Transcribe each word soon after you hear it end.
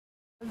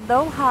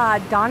Aloha,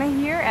 Donna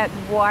here at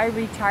Why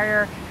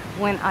Retire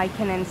When I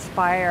Can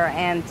Inspire,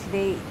 and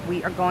today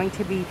we are going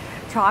to be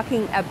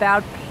talking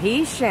about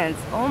patience.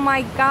 Oh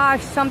my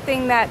gosh,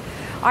 something that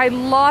I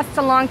lost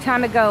a long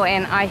time ago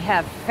and I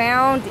have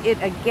found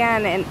it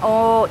again, and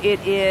oh, it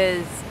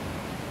is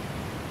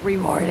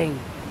rewarding.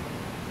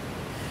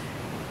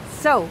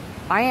 So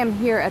I am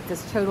here at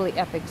this totally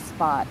epic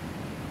spot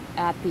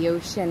at the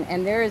ocean,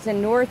 and there is a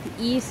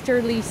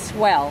northeasterly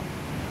swell.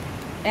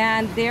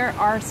 And there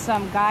are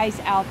some guys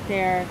out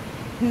there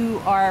who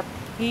are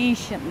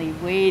patiently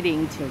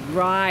waiting to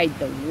ride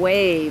the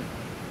wave.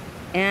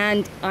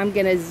 And I'm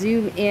gonna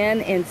zoom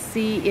in and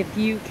see if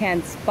you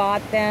can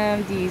spot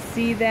them. Do you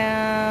see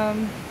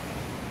them?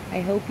 I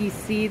hope you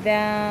see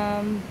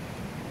them.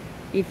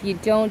 If you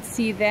don't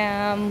see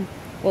them,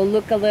 we'll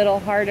look a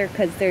little harder,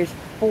 because there's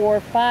 4 or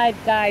 5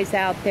 guys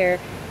out there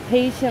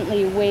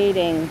patiently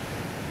waiting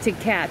to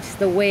catch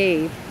the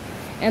wave.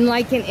 And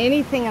like in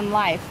anything in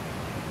life,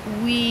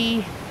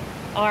 we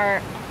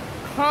are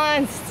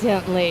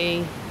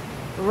constantly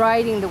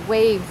riding the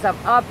waves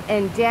of up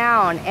and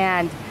down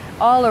and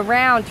all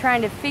around,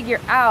 trying to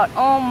figure out,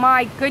 oh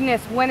my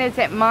goodness, when is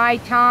it my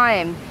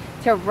time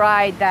to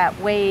ride that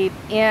wave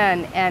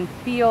in and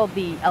feel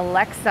the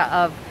elixir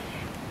of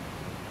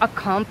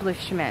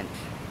accomplishment.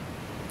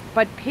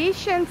 But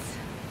patience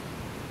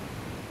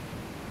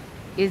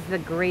is the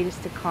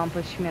greatest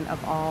accomplishment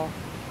of all,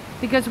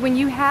 because when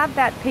you have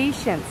that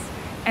patience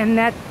and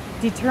that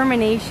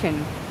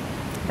determination,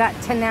 that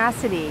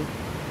tenacity,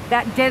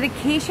 that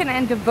dedication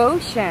and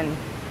devotion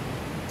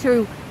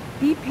to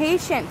be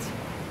patient,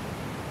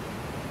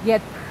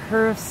 yet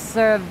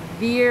perseverance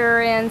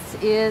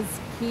is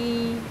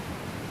key,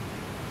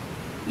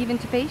 even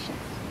to patience.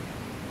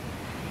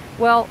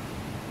 Well,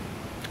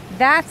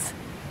 that's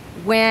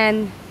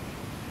when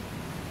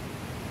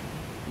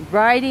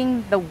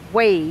riding the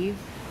wave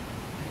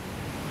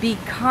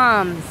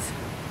becomes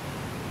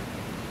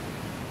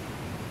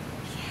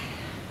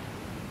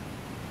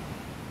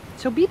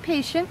So be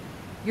patient.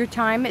 Your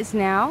time is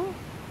now,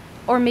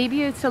 or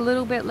maybe it's a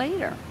little bit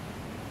later.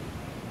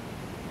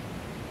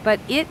 But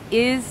it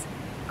is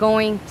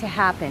going to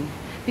happen,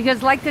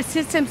 because like the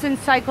systems and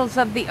cycles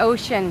of the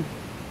ocean,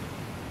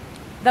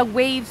 the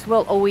waves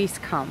will always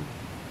come.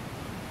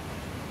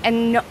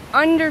 And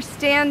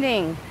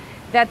understanding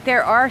that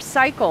there are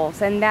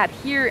cycles, and that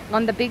here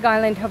on the big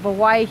island of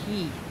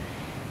Hawaii,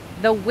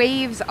 the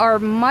waves are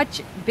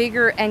much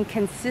bigger and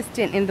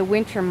consistent in the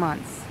winter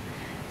months.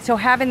 So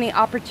having the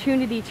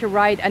opportunity to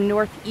ride a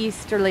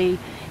northeasterly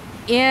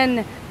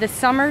in the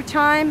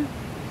summertime,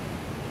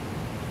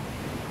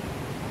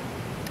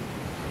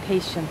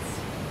 patience.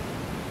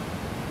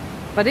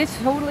 But it's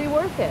totally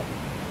worth it.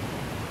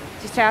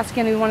 Just ask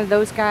any one of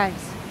those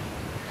guys.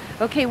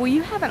 Okay, well,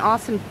 you have an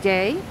awesome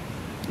day.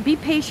 Be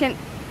patient,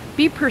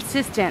 be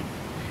persistent,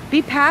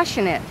 be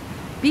passionate,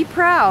 be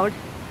proud.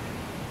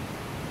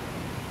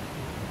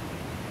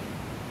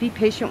 Be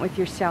patient with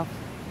yourself.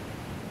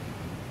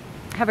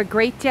 Have a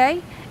great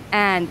day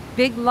and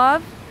big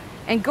love,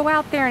 and go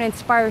out there and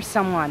inspire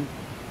someone.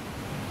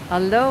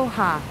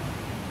 Aloha.